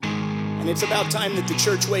And it's about time that the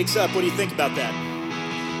church wakes up. What do you think about that?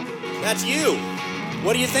 That's you.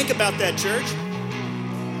 What do you think about that, church?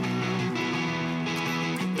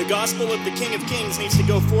 The gospel of the King of Kings needs to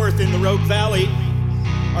go forth in the Rogue Valley.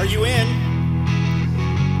 Are you in?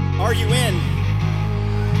 Are you in?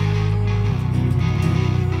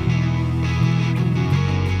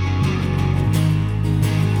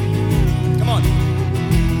 Come on.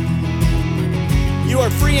 You are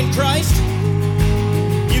free in Christ.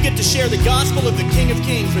 You get to share the gospel of the King of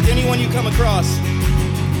Kings with anyone you come across.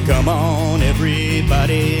 Come on,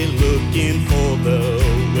 everybody looking for the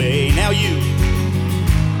way. Now you.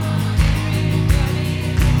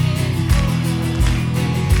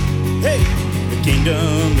 Hey, the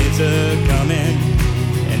kingdom is a-coming,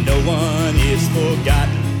 and no one is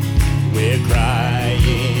forgotten. We're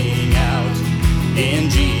crying out in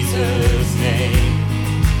Jesus' name.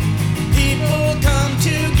 People come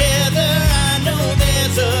together, I know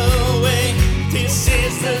there's a way. This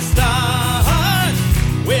is the start.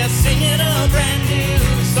 We're singing a brand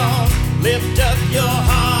new song. Lift up your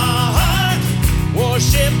heart.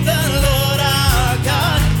 Worship the Lord our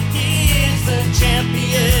God. He is the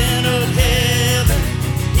champion of heaven,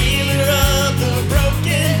 healer of the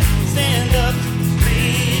broken. Stand up,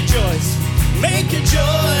 rejoice, make a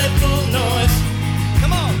joyful noise.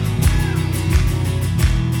 Come on.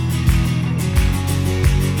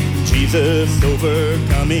 Jesus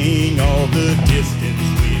overcoming all the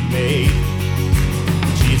distance we've made.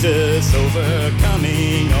 Jesus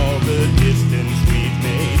overcoming all the distance we've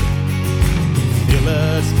made. Fill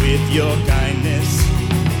us with your kindness,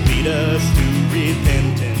 lead us to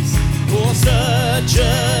repentance. For such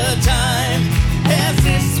a time as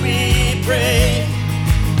this we pray.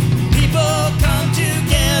 People come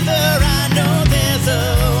together, I know there's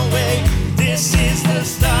a way. This is the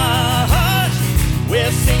start.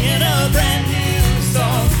 We're singing a brand new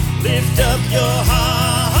song. Lift up your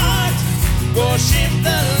heart. Worship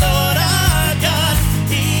the Lord our God.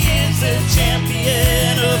 He is the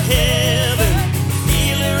champion of heaven,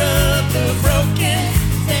 healer of the broken.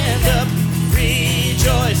 Stand up,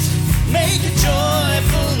 rejoice, make a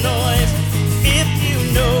joyful noise. If you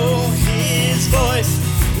know his voice,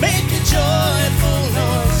 make a joyful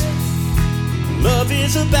noise. Love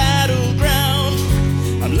is a battleground.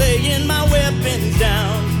 I'm laying my weapons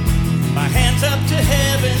down. My hands up to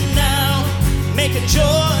heaven now. Make a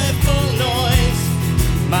joyful noise.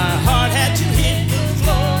 My heart had to hit the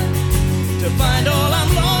floor to find all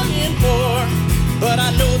I'm longing for. But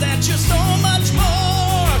I know that you're so much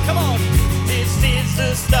more. Come on. This is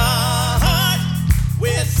the start.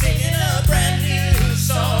 We're singing a brand new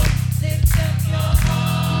song. Lift up your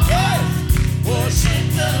heart. Yes. Worship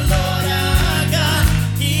the Lord our God.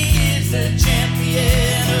 He is the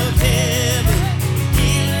champion of heaven,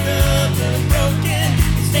 healer of the broken.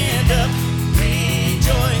 Stand up,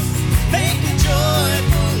 rejoice, make a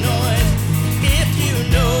joyful noise. If you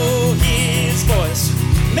know his voice,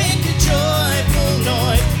 make a joyful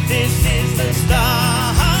noise. This is the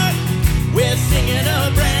start. We're singing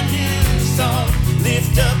a brand new song.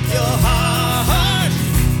 Lift up your heart.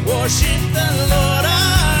 Worship the Lord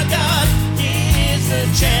our God. He is the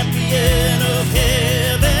champion of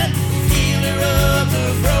heaven, healer of the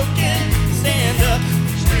broken. Stand up,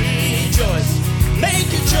 rejoice, make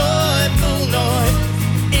a joyful noise.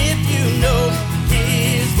 If you know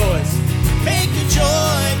his voice, make a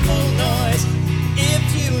joyful noise. If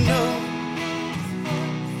you know.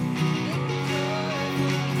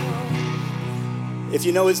 If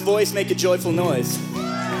you know his voice, make a joyful noise.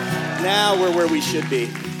 Now we're where we should be.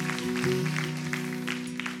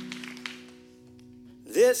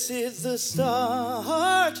 This is the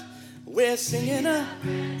start. We're singing a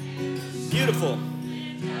beautiful.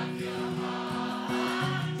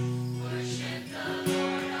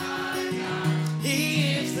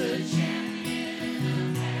 He is the champion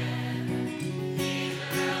of heaven,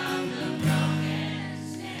 healer of the broken.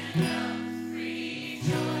 Stand up,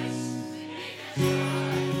 rejoice, make a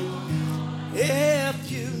joyful noise.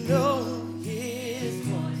 If you know